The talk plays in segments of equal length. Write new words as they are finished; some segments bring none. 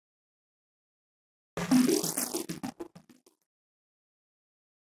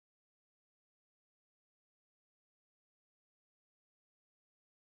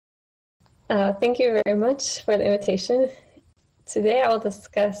Thank you very much for the invitation. Today I will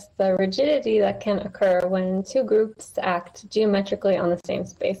discuss the rigidity that can occur when two groups act geometrically on the same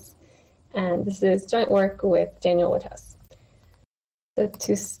space. And this is joint work with Daniel Woodhouse. So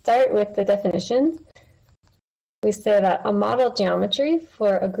to start with the definition, we say that a model geometry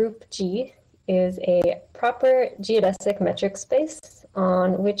for a group G is a proper geodesic metric space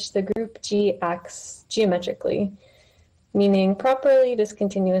on which the group G acts geometrically, meaning properly,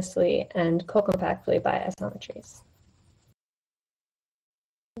 discontinuously, and co-compactly by isometries.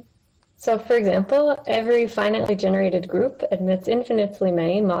 So for example, every finitely generated group admits infinitely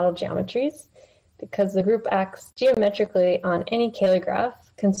many model geometries because the group acts geometrically on any Cayley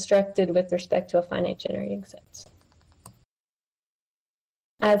graph constructed with respect to a finite generating set.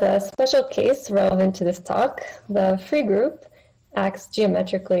 As a special case relevant to this talk, the free group acts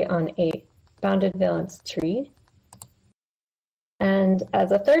geometrically on a bounded valence tree. And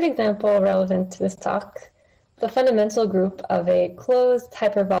as a third example relevant to this talk, the fundamental group of a closed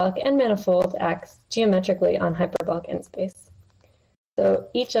hyperbolic n manifold acts geometrically on hyperbolic n space. So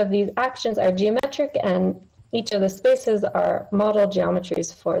each of these actions are geometric, and each of the spaces are model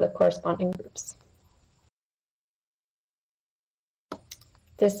geometries for the corresponding groups.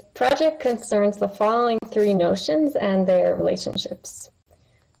 This project concerns the following three notions and their relationships.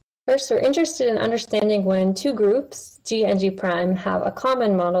 First, we're interested in understanding when two groups, G and G prime, have a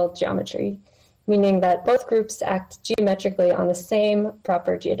common model geometry, meaning that both groups act geometrically on the same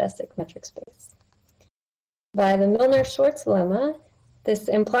proper geodesic metric space. By the Milnor-Schwarz lemma, this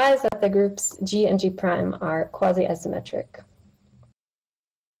implies that the groups G and G prime are quasi-isometric.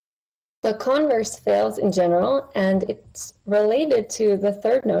 The converse fails in general, and it's related to the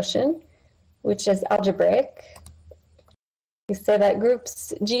third notion, which is algebraic. We say that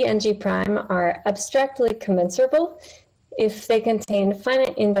groups G and G prime are abstractly commensurable if they contain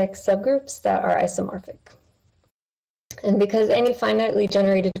finite index subgroups that are isomorphic. And because any finitely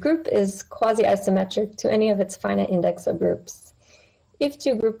generated group is quasi-isometric to any of its finite index subgroups, if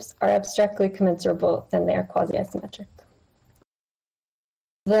two groups are abstractly commensurable, then they are quasi-isometric.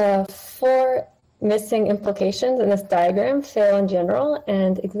 The four missing implications in this diagram fail in general,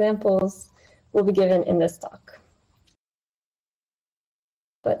 and examples will be given in this talk.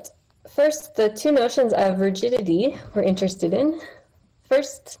 But first, the two notions of rigidity we're interested in.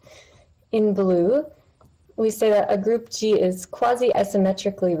 First, in blue, we say that a group G is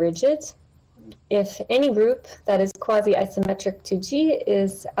quasi-isometrically rigid if any group that is quasi-isometric to G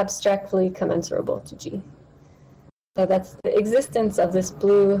is abstractly commensurable to G. So that's the existence of this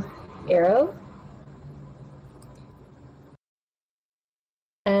blue arrow.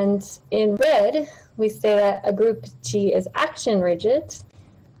 And in red, we say that a group G is action rigid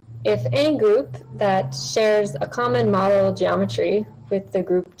if any group that shares a common model geometry with the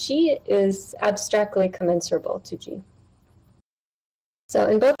group G is abstractly commensurable to G. So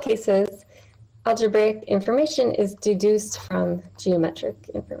in both cases, algebraic information is deduced from geometric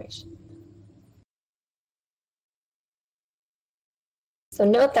information. So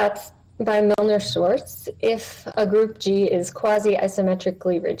note that by Milnor-Schwarz, if a group G is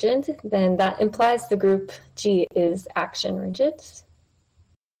quasi-isometrically rigid, then that implies the group G is action rigid.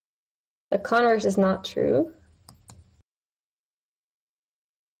 The converse is not true.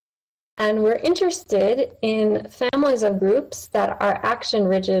 And we're interested in families of groups that are action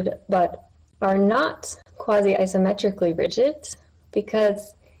rigid but are not quasi-isometrically rigid,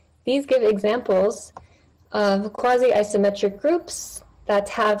 because these give examples of quasi-isometric groups that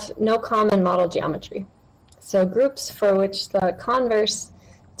have no common model geometry. So groups for which the converse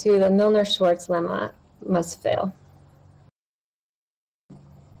to the Milnor-Schwarz lemma must fail.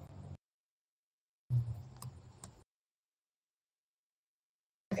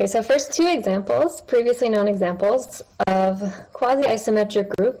 Okay, so first two examples, previously known examples of quasi-isometric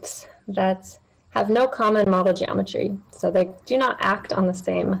groups that have no common model geometry. So they do not act on the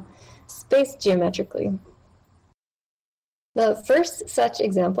same space geometrically. The first such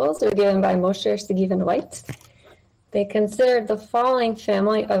examples were given by Mosher, Segev, and White. They considered the following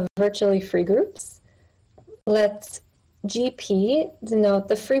family of virtually free groups. Let GP denote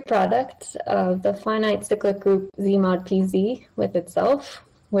the free product of the finite cyclic group Z mod PZ with itself,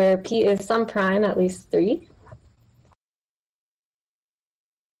 where P is some prime at least 3.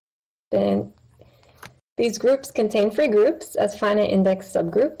 Then these groups contain free groups as finite index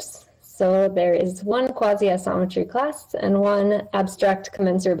subgroups. So there is one quasi-isometry class and one abstract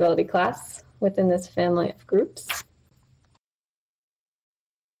commensurability class within this family of groups.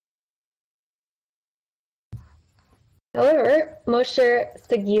 However, Mosher,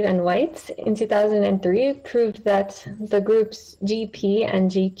 Segev, and White in 2003 proved that the groups GP and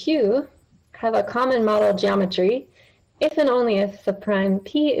GQ have a common model geometry if and only if the prime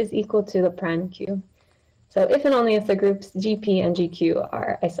P is equal to the prime Q. So if and only if the groups GP and GQ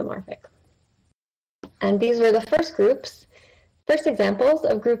are isomorphic. And these were the first examples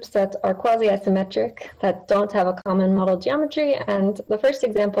of groups that are quasi-isometric, that don't have a common model geometry, and the first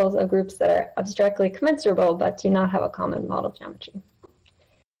examples of groups that are abstractly commensurable but do not have a common model geometry.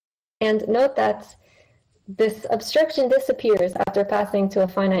 And note that this obstruction disappears after passing to a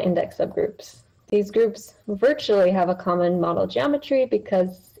finite index of groups. These groups virtually have a common model geometry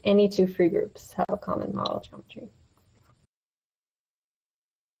because any two free groups have a common model geometry.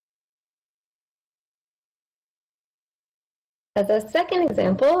 As a second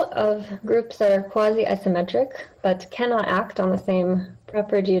example of groups that are quasi-isometric but cannot act on the same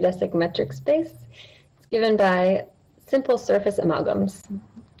proper geodesic metric space, it's given by simple surface amalgams.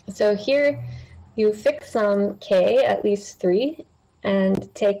 So here you fix some k, at least 3,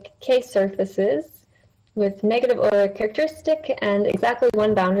 and take k surfaces with negative Euler characteristic and exactly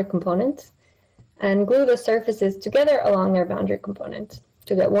one boundary component, and glue the surfaces together along their boundary component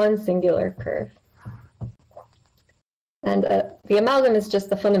to get one singular curve. And the amalgam is just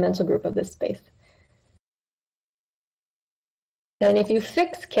the fundamental group of this space. Then if you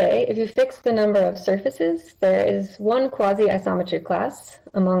fix k, if you fix the number of surfaces, there is one quasi-isometry class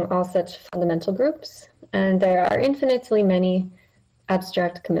among all such fundamental groups, and there are infinitely many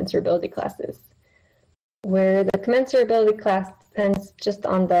abstract commensurability classes, where the commensurability class depends just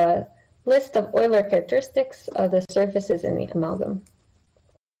on the list of Euler characteristics of the surfaces in the amalgam.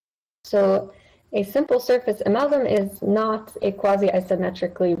 So a simple surface amalgam is not a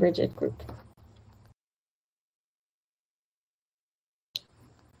quasi-isometrically rigid group.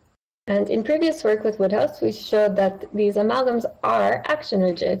 And in previous work with Woodhouse, we showed that these amalgams are action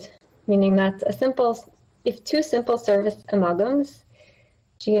rigid, meaning that if two simple surface amalgams,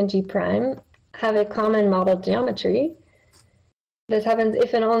 G and G prime, have a common model geometry, this happens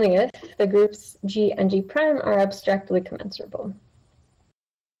if and only if the groups G and G prime are abstractly commensurable.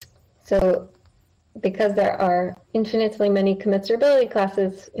 So because there are infinitely many commensurability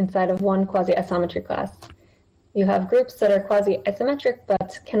classes inside of one quasi-isometry class, you have groups that are quasi-isometric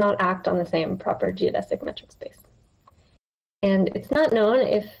but cannot act on the same proper geodesic metric space. And it's not known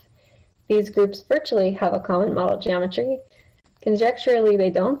if these groups virtually have a common model geometry. Conjecturally, they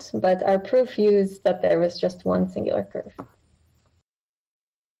don't, but our proof used that there was just one singular curve.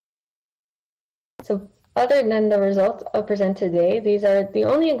 So other than the results I'll present today, these are the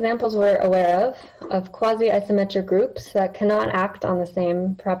only examples we're aware of quasi-isometric groups that cannot act on the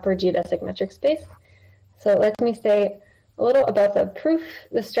same proper geodesic metric space. So let me say a little about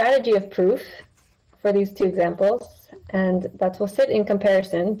the strategy of proof for these two examples, and that will sit in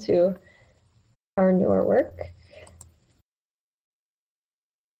comparison to our newer work.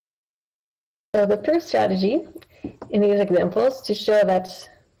 So the proof strategy in these examples to show that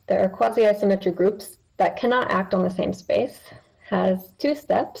there are quasi-isometric groups that cannot act on the same space has two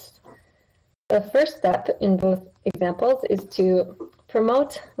steps. The first step in both examples is to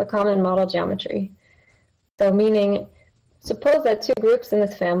promote the common model geometry. So meaning, suppose that two groups in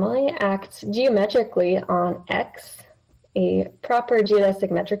this family act geometrically on X, a proper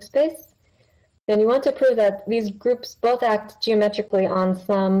geodesic metric space. Then you want to prove that these groups both act geometrically on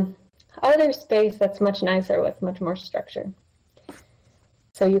some other space that's much nicer with much more structure.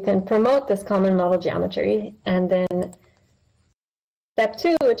 So you can promote this common model geometry, and then step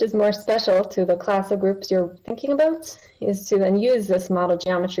 2, which is more special to the class of groups you're thinking about, is to then use this model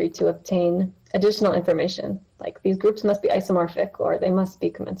geometry to obtain additional information, like these groups must be isomorphic or they must be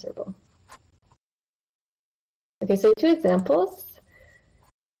commensurable. Okay, so two examples.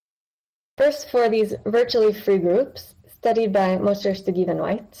 First, for these virtually free groups studied by Mosher, Segev, and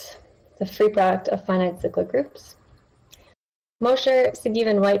White, the free product of finite cyclic groups. Mosher, Segev,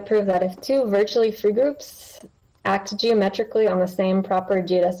 and White prove that if two virtually free groups act geometrically on the same proper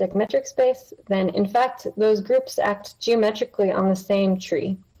geodesic metric space, then in fact those groups act geometrically on the same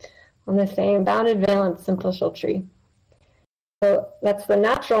tree, on the same bounded valence simplicial tree. So that's the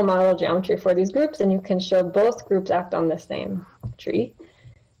natural model geometry for these groups, and you can show both groups act on the same tree.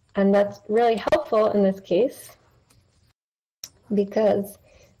 And that's really helpful in this case because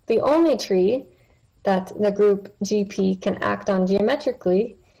the only tree that the group GP can act on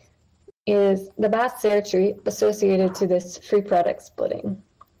geometrically is the Bass-Serre tree associated to this free product splitting.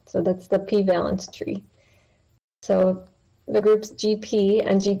 So that's the p-valent tree. So the groups GP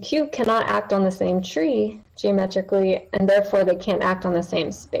and GQ cannot act on the same tree geometrically, and therefore they can't act on the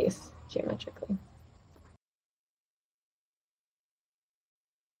same space geometrically.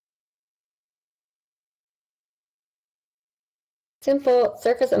 Simple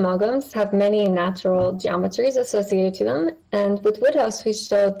surface amalgams have many natural geometries associated to them, and with Woodhouse we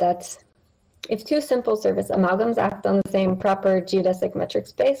showed that if two simple surface amalgams act on the same proper geodesic metric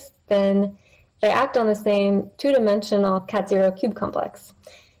space, then they act on the same two-dimensional cat-zero cube complex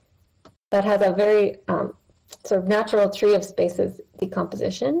that has a very sort of natural tree of spaces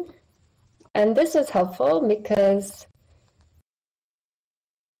decomposition. And this is helpful because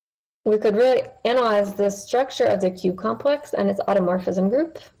we could really analyze the structure of the cube complex and its automorphism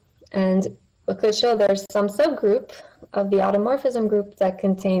group. And we could show there's some subgroup of the automorphism group that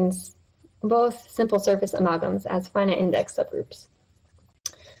contains both simple surface amalgams as finite index subgroups.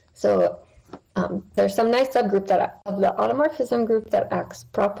 So there's some nice subgroup of the automorphism group that acts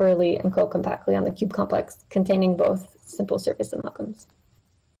properly and co-compactly on the cube complex containing both simple surface amalgams.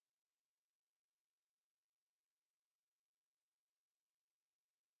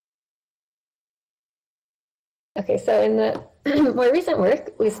 Okay, so in the more recent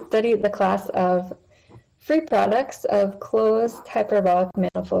work, we studied the class of free products of closed hyperbolic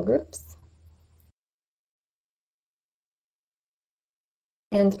manifold groups.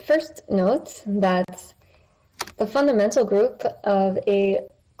 And first note that the fundamental group of a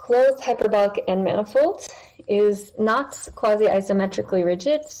closed hyperbolic n manifold is not quasi-isometrically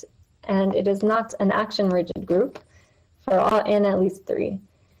rigid, and it is not an action-rigid group for all n at least 3.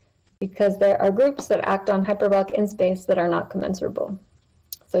 Because there are groups that act on hyperbolic in space that are not commensurable.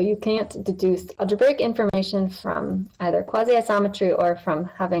 So you can't deduce algebraic information from either quasi-isometry or from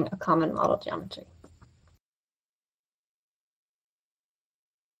having a common model geometry.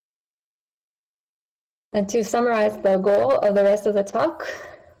 And to summarize the goal of the rest of the talk,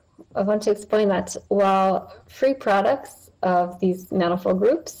 I want to explain that while free products of these manifold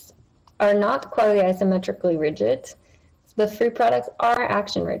groups are not quasi-isometrically rigid, the free products are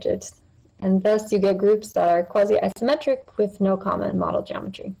action rigid, and thus you get groups that are quasi-isometric with no common model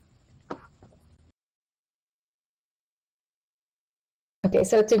geometry. Okay,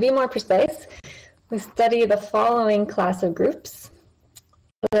 so to be more precise, we study the following class of groups.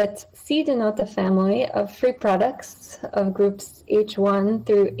 Let C denote the family of free products of groups H1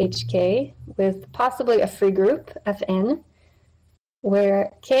 through HK with possibly a free group, Fn,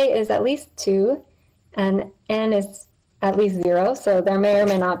 where K is at least 2 and N is at least 0, so there may or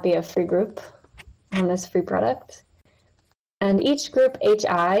may not be a free group on this free product. And each group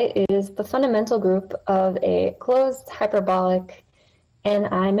Hi is the fundamental group of a closed hyperbolic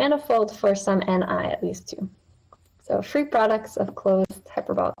Ni manifold for some Ni at least 2. So free products of closed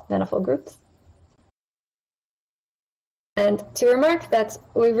hyperbolic manifold groups. And to remark that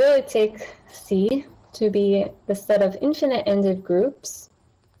we really take C to be the set of infinite-ended groups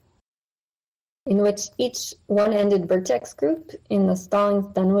in which each one-ended vertex group in the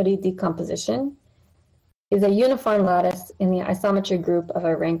Stallings-Dunwoody decomposition is a uniform lattice in the isometry group of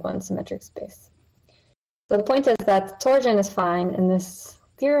a rank 1 symmetric space. So the point is that torsion is fine in this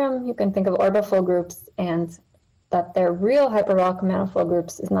theorem. You can think of orbifold groups, and that their real hyperbolic manifold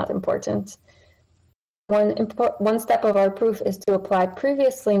groups is not important. One step of our proof is to apply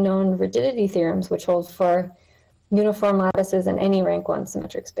previously known rigidity theorems, which hold for uniform lattices in any rank 1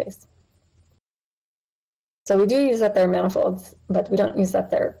 symmetric space. So we do use that they're manifolds, but we don't use that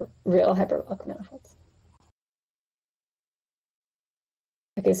they're real hyperbolic manifolds.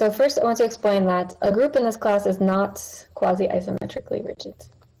 Okay, so first I want to explain that a group in this class is not quasi-isometrically rigid.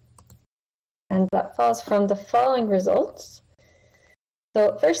 And that follows from the following results.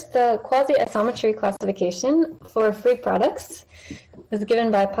 So first, the quasi-isometry classification for free products was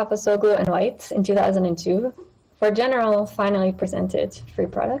given by Papasoglu and White in 2002 for general finally presented free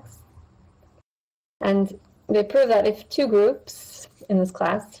products. And they prove that if two groups in this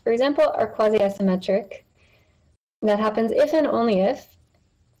class, for example, are quasi-isometric, that happens if and only if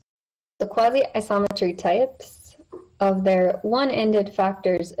the quasi-isometry types of their one-ended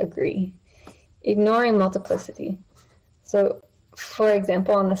factors agree, ignoring multiplicity. So, for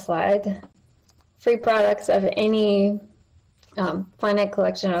example, on the slide, free products of any finite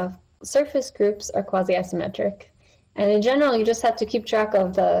collection of surface groups are quasi-isometric. And in general, you just have to keep track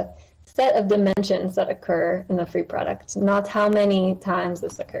of the set of dimensions that occur in the free product, not how many times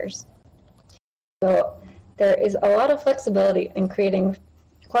this occurs. So there is a lot of flexibility in creating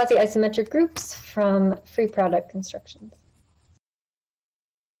quasi-isometric groups from free product constructions.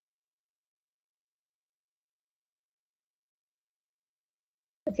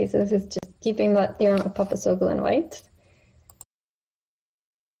 Okay, so this is just keeping that theorem of Papasoglu and White.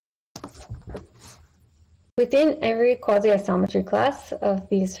 Within every quasi-isometry class of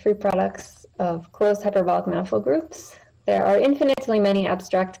these free products of closed hyperbolic manifold groups, there are infinitely many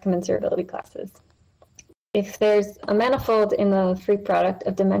abstract commensurability classes. if there's a manifold in the free product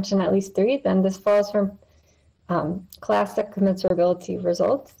of dimension at least 3, then this falls from classic commensurability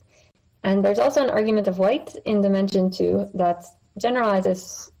results. And there's also an argument of White in dimension 2 that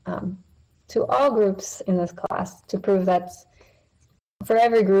generalizes to all groups in this class to prove that for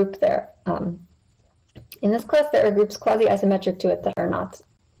every group there, in this class there are groups quasi-isometric to it that are not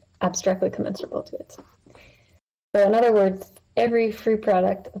abstractly commensurable to it. So in other words, every free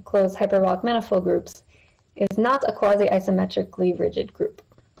product of closed hyperbolic manifold groups is not a quasi-isometrically rigid group.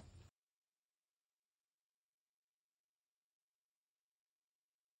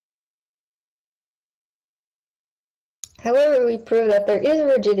 However, we prove that there is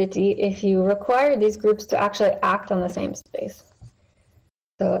rigidity if you require these groups to actually act on the same space.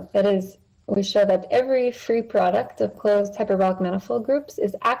 So that is, we show that every free product of closed hyperbolic manifold groups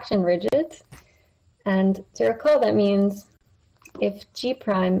is action rigid. And to recall, that means if G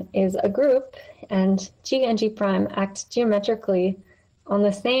prime is a group and G and G prime act geometrically on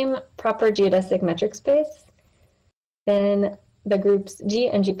the same proper geodesic metric space, then the groups G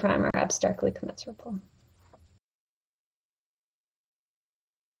and G prime are abstractly commensurable.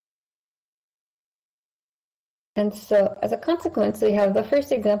 And so as a consequence, we have the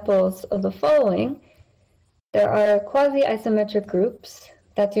first examples of the following. There are quasi-isometric groups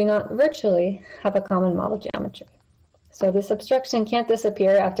that do not virtually have a common model geometry. So this abstraction can't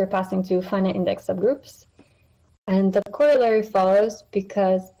disappear after passing to finite index subgroups. And the corollary follows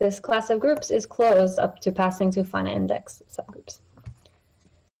because this class of groups is closed up to passing to finite index subgroups.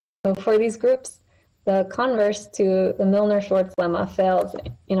 So for these groups, the converse to the Milnor-Schwarz lemma fails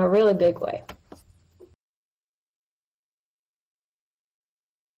in a really big way.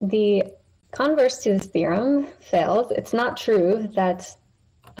 The converse to this theorem fails. It's not true that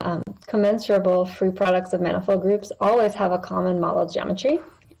commensurable free products of manifold groups always have a common model geometry,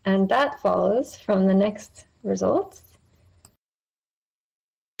 and that follows from the next results.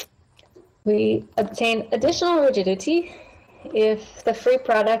 We obtain additional rigidity if the free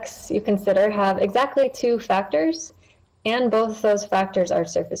products you consider have exactly 2 factors, and both those factors are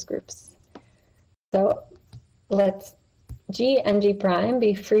surface groups. So let's G and G prime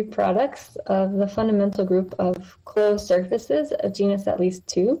be free products of the fundamental group of closed surfaces of genus at least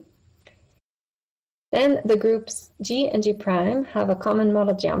 2. Then the groups G and G prime have a common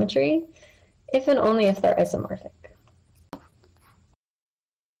model geometry if and only if they're isomorphic.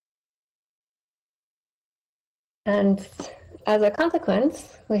 And as a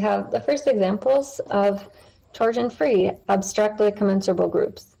consequence, we have the first examples of torsion-free abstractly commensurable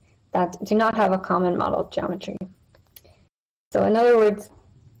groups that do not have a common model geometry. So in other words,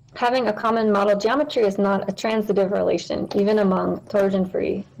 having a common model geometry is not a transitive relation, even among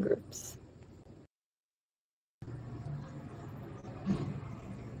torsion-free groups.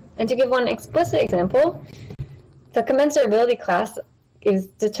 And to give one explicit example, the commensurability class is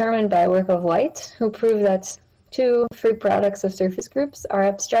determined by work of White, who proved that 2 free products of surface groups are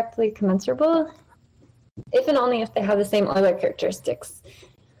abstractly commensurable, if and only if they have the same Euler characteristics.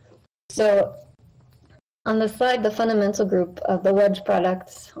 So on the slide, the fundamental group of the wedge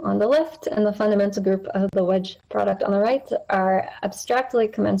products on the left and the fundamental group of the wedge product on the right are abstractly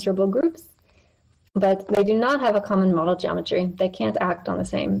commensurable groups, but they do not have a common model geometry. They can't act on the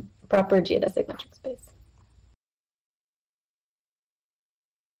same proper geodesic metric space.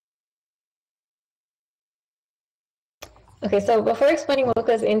 Okay, so before explaining what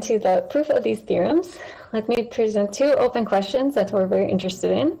goes into the proof of these theorems, let me present 2 open questions that we're very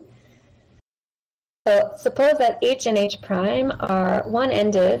interested in. So suppose that H and H prime are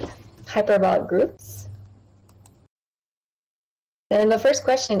one-ended hyperbolic groups. Then the first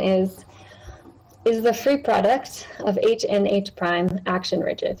question is the free product of H and H prime action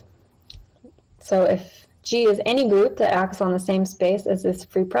rigid? So if G is any group that acts on the same space as this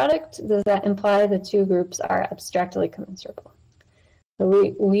free product, does that imply the 2 groups are abstractly commensurable?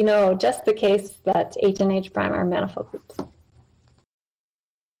 So we know just the case that H and H prime are manifold groups.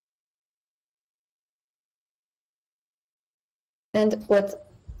 And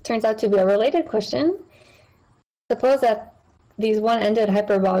what turns out to be a related question, suppose that these one-ended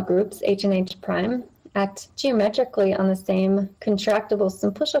hyperbolic groups, H and H prime, act geometrically on the same contractible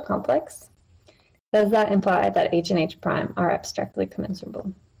simplicial complex. Does that imply that H and H prime are abstractly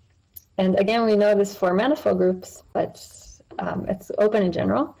commensurable? And again, we know this for manifold groups, but it's open in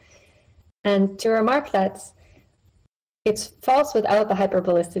general. And to remark that it's false without the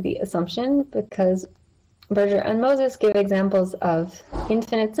hyperbolicity assumption, because Berger and Moses give examples of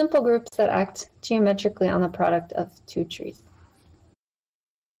infinite simple groups that act geometrically on the product of 2 trees.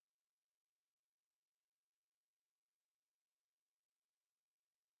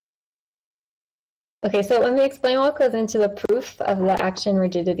 Okay, so let me explain what goes into the proof of the action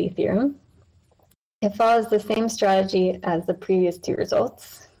rigidity theorem. It follows the same strategy as the previous two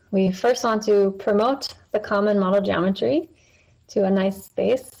results. We first want to promote the common model geometry to a nice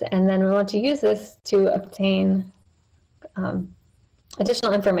space, and then we want to use this to obtain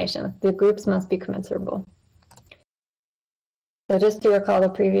additional information. The groups must be commensurable. So just to recall the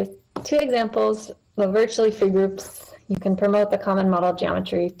previous two examples, the virtually free groups, you can promote the common model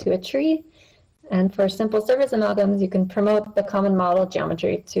geometry to a tree. And for simple surface amalgams, you can promote the common model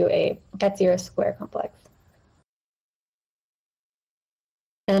geometry to a Katsira square complex.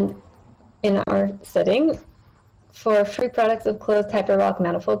 And in our setting, for free products of closed hyperbolic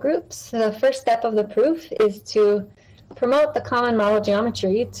manifold groups, the first step of the proof is to promote the common model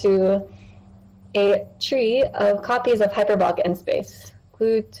geometry to a tree of copies of hyperbolic n space,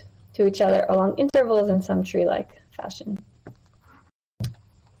 glued to each other along intervals in some tree-like fashion.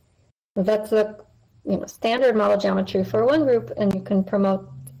 So that's the standard model geometry for one group, and you can promote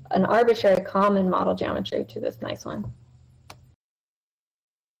an arbitrary common model geometry to this nice one.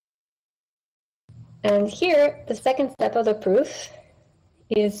 And here, the second step of the proof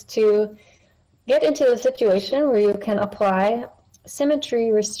is to get into the situation where you can apply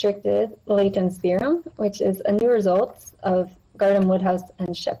symmetry-restricted latence theorem, which is a new result of Gardam, Woodhouse,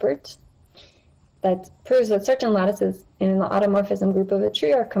 and Shepard that proves that certain lattices in the automorphism group of a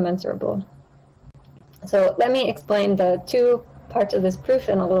tree are commensurable. So let me explain the two parts of this proof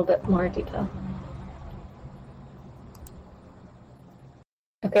in a little bit more detail.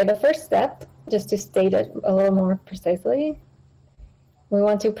 Okay, the first step, just to state it a little more precisely, we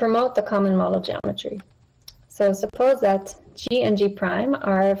want to promote the common model geometry. So suppose that G and G prime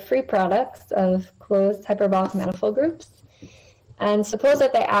are free products of closed hyperbolic manifold groups, and suppose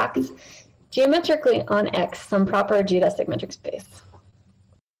that they act geometrically on X, some proper geodesic metric space.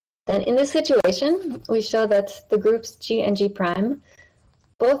 Then in this situation, we show that the groups G and G prime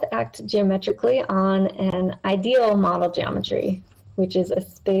both act geometrically on an ideal model geometry, which is a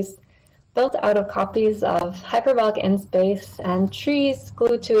space built out of copies of hyperbolic n space and trees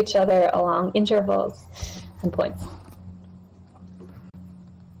glued to each other along intervals and points.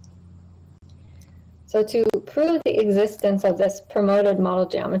 So to prove the existence of this promoted model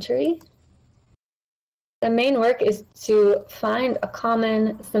geometry, the main work is to find a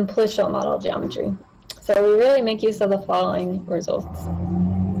common simplicial model geometry. So we really make use of the following results,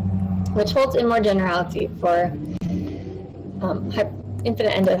 which holds in more generality for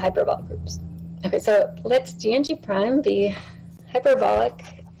infinite-ended hyperbolic groups. Okay, so let G and G prime be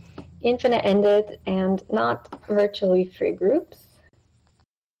hyperbolic, infinite-ended, and not virtually free groups.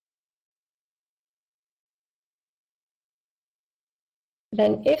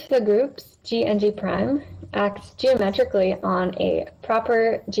 Then if the groups G and G prime act geometrically on a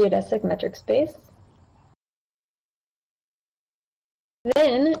proper geodesic metric space,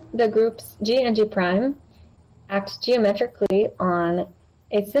 then the groups G and G prime act geometrically on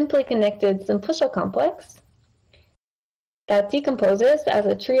a simply connected simplicial complex that decomposes as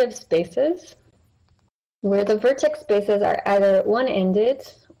a tree of spaces where the vertex spaces are either one-ended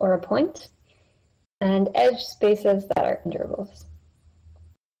or a point, and edge spaces that are intervals.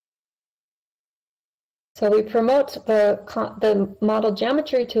 So we promote the model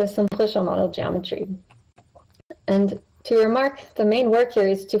geometry to a simplicial model geometry. And to remark, the main work here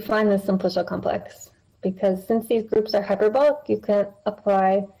is to find the simplicial complex, because since these groups are hyperbolic, you can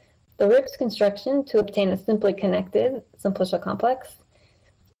apply the Ripps construction to obtain a simply connected simplicial complex.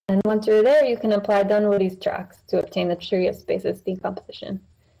 And once you're there, you can apply Dunwoody's tracks to obtain the tree of spaces decomposition.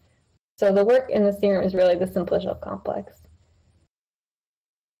 So the work in this theorem is really the simplicial complex.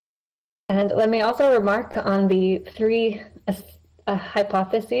 And let me also remark on the three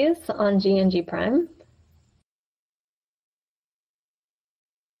hypotheses on G and G prime.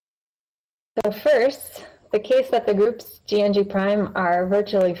 So first, the case that the groups G and G prime are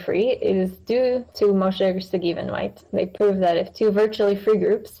virtually free is due to Mosher, Segev, and White. They prove that if two virtually free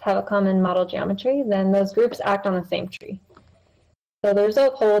groups have a common model geometry, then those groups act on the same tree. So the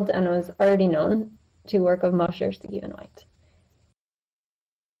result holds and was already known to work of Mosher, Segev, and White.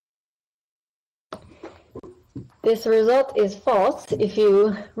 This result is false if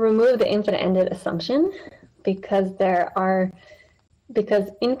you remove the infinite-ended assumption, because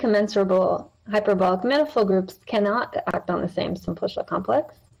incommensurable hyperbolic manifold groups cannot act on the same simplicial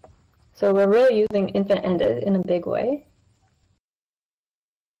complex. So we're really using infinite-ended in a big way.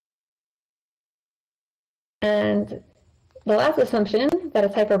 And the last assumption, that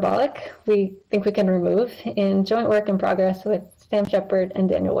it's hyperbolic, we think we can remove in joint work in progress with Sam Shepard and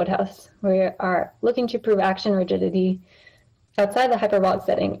Daniel Woodhouse. We are looking to prove action rigidity outside the hyperbolic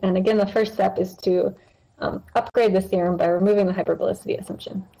setting. And again, the first step is to upgrade this theorem by removing the hyperbolicity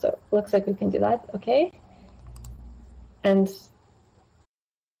assumption. So it looks like we can do that, okay? And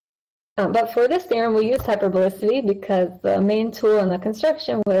but for this theorem, we used hyperbolicity because the main tool in the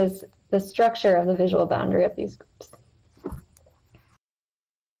construction was the structure of the visual boundary of these groups.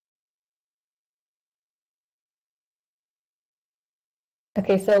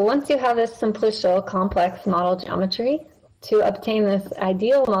 Okay, so once you have this simplicial complex model geometry, to obtain this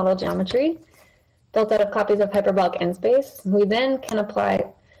ideal model geometry built out of copies of hyperbolic n space, we then can apply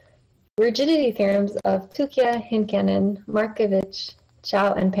rigidity theorems of Tukia, Hinkanen, Markovich,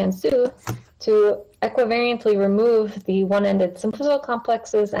 Chow, and Pansu to equivariantly remove the one-ended simplicial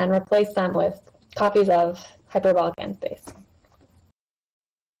complexes and replace them with copies of hyperbolic n space.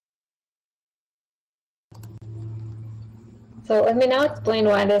 So let me now explain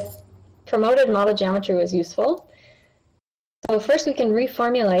why this promoted model geometry was useful. So first we can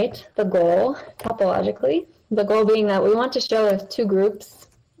reformulate the goal topologically, the goal being that we want to show if two groups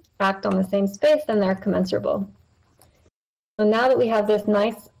act on the same space, then they're commensurable. So now that we have this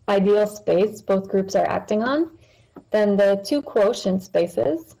nice ideal space both groups are acting on, then the two quotient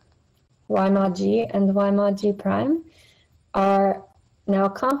spaces, y mod g and y mod g prime, are now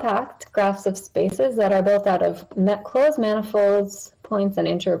compact graphs of spaces that are built out of closed manifolds, points, and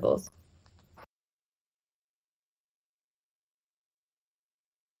intervals.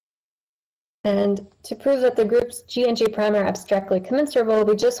 And to prove that the groups G and G prime are abstractly commensurable,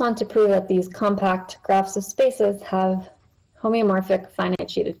 we just want to prove that these compact graphs of spaces have homeomorphic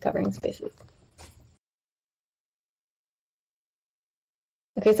finite sheeted covering spaces.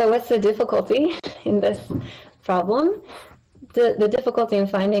 Okay, so what's the difficulty in this problem? The difficulty in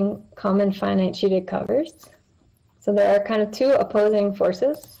finding common finite sheeted covers. So there are kind of two opposing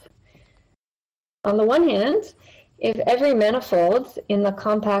forces. On the one hand, if every manifold in the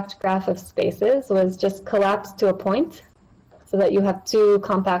compact graph of spaces was just collapsed to a point, so that you have two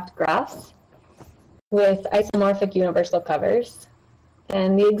compact graphs with isomorphic universal covers,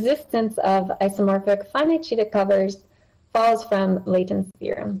 then the existence of isomorphic finite sheeted covers follows from Layton's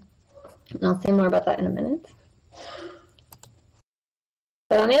theorem. And I'll say more about that in a minute.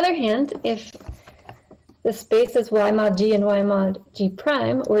 But on the other hand, if the spaces y mod g and y mod g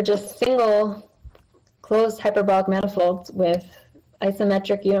prime were just single closed hyperbolic manifolds with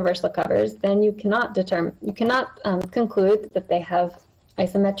isometric universal covers, then you cannot conclude that they have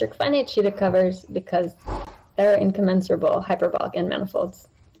isometric finite sheeted covers because they're incommensurable hyperbolic n manifolds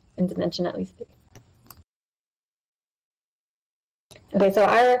in dimension at least 3. Okay, so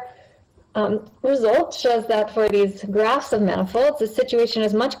our result shows that for these graphs of manifolds, the situation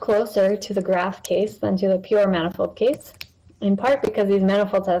is much closer to the graph case than to the pure manifold case, in part because these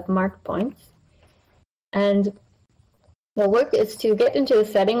manifolds have marked points. And the work is to get into the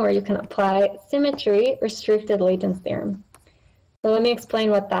setting where you can apply symmetry restricted Layton's theorem. So let me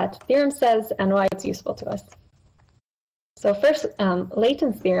explain what that theorem says and why it's useful to us. So first,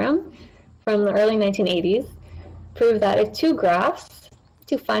 Layton's theorem from the early 1980s proved that if two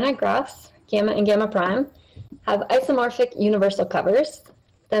finite graphs, gamma and gamma prime, have isomorphic universal covers,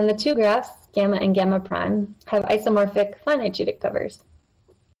 then the two graphs, gamma and gamma prime, have isomorphic finite sheeted covers.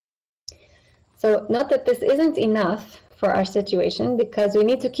 So note that this isn't enough for our situation because we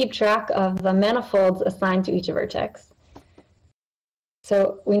need to keep track of the manifolds assigned to each vertex.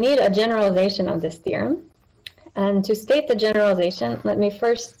 So we need a generalization of this theorem. And to state the generalization, let me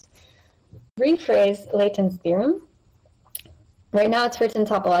first rephrase Layton's theorem. Right now it's written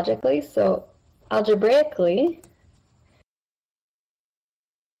topologically, so algebraically,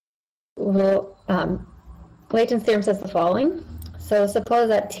 Layton's theorem says the following. So suppose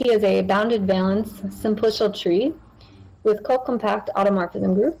that T is a bounded valence simplicial tree with co-compact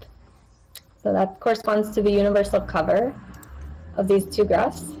automorphism group. So that corresponds to the universal cover of these two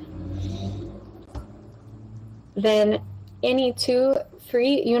graphs. Then any two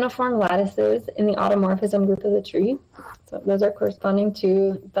free uniform lattices in the automorphism group of the tree. So those are corresponding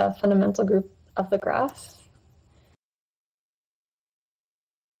to the fundamental group of the graphs.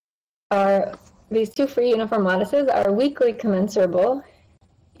 These two free uniform lattices are weakly commensurable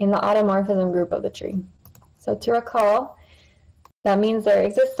in the automorphism group of the tree. So to recall, that means there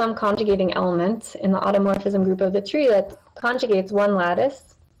exists some conjugating element in the automorphism group of the tree that conjugates one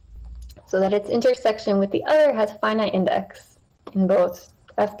lattice so that its intersection with the other has finite index in both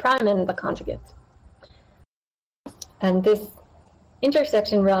f prime and the conjugate. And this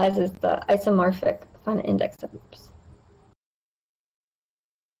intersection realizes the isomorphic finite index subgroups.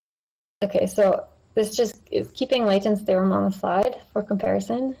 Okay, so this just is keeping Layton's theorem on the slide for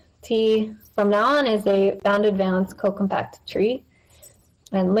comparison. T from now on is a bounded valence co-compact tree.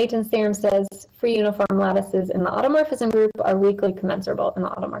 And Layton's theorem says free uniform lattices in the automorphism group are weakly commensurable in the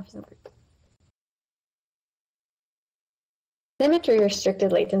automorphism group.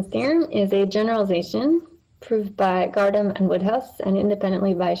 Symmetry-restricted Layton's theorem is a generalization proved by Gardam and Woodhouse and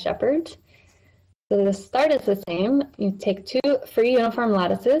independently by Shepard. So the start is the same. You take two free uniform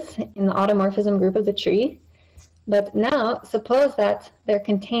lattices in the automorphism group of the tree, but now suppose that they're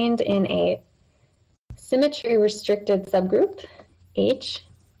contained in a symmetry-restricted subgroup, H,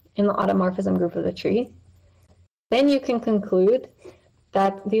 in the automorphism group of the tree. Then you can conclude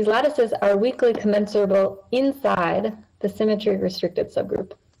that these lattices are weakly commensurable inside the symmetry-restricted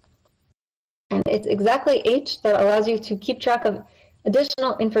subgroup. And it's exactly H that allows you to keep track of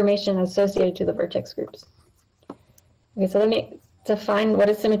additional information associated to the vertex groups. Okay, so let me define what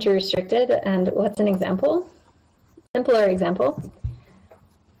is symmetry restricted and what's an example. Simpler example.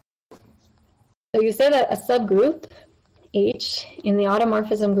 So you say that a subgroup, H, in the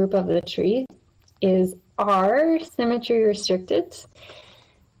automorphism group of the tree is R symmetry restricted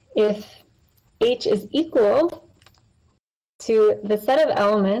if H is equal to the set of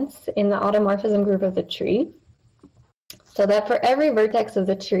elements in the automorphism group of the tree, so that for every vertex of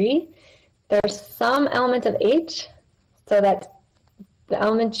the tree, there's some element of H, so that the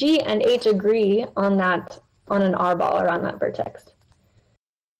element G and H agree on an R ball around that vertex.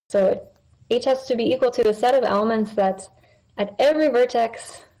 So H has to be equal to the set of elements that at every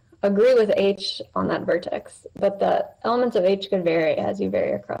vertex agree with H on that vertex, but the elements of H could vary as you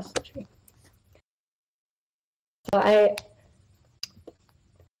vary across the tree. So I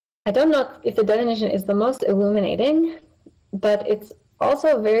don't know if the definition is the most illuminating, but it's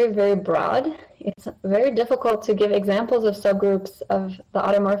also very, very broad. It's very difficult to give examples of subgroups of the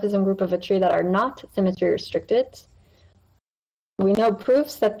automorphism group of a tree that are not symmetry restricted. We know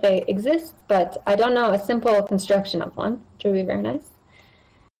proofs that they exist, but I don't know a simple construction of one, which would be very nice.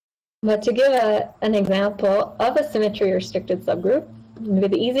 But to give an example of a symmetry restricted subgroup, maybe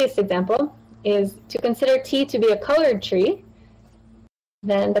the easiest example is to consider T to be a colored tree.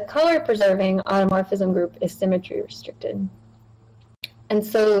 Then the color preserving automorphism group is symmetry restricted. And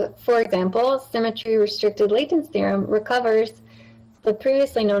so, for example, symmetry restricted Layton's theorem recovers the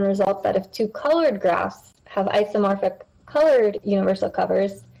previously known result that if two colored graphs have isomorphic colored universal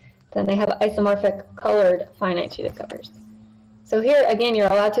covers, then they have isomorphic colored finite sheeted covers. So here, again, you're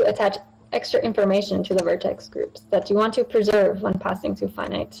allowed to attach extra information to the vertex groups that you want to preserve when passing through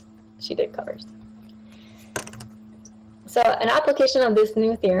finite sheeted covers. So an application of this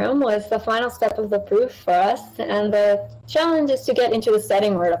new theorem was the final step of the proof for us, and the challenge is to get into the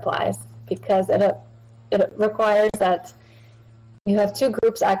setting where it applies, because it requires that you have two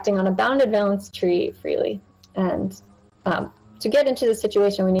groups acting on a bounded valence tree freely. And to get into the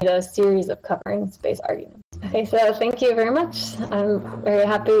situation, we need a series of covering space arguments. Okay, so thank you very much. I'm very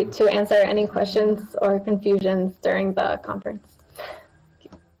happy to answer any questions or confusions during the conference.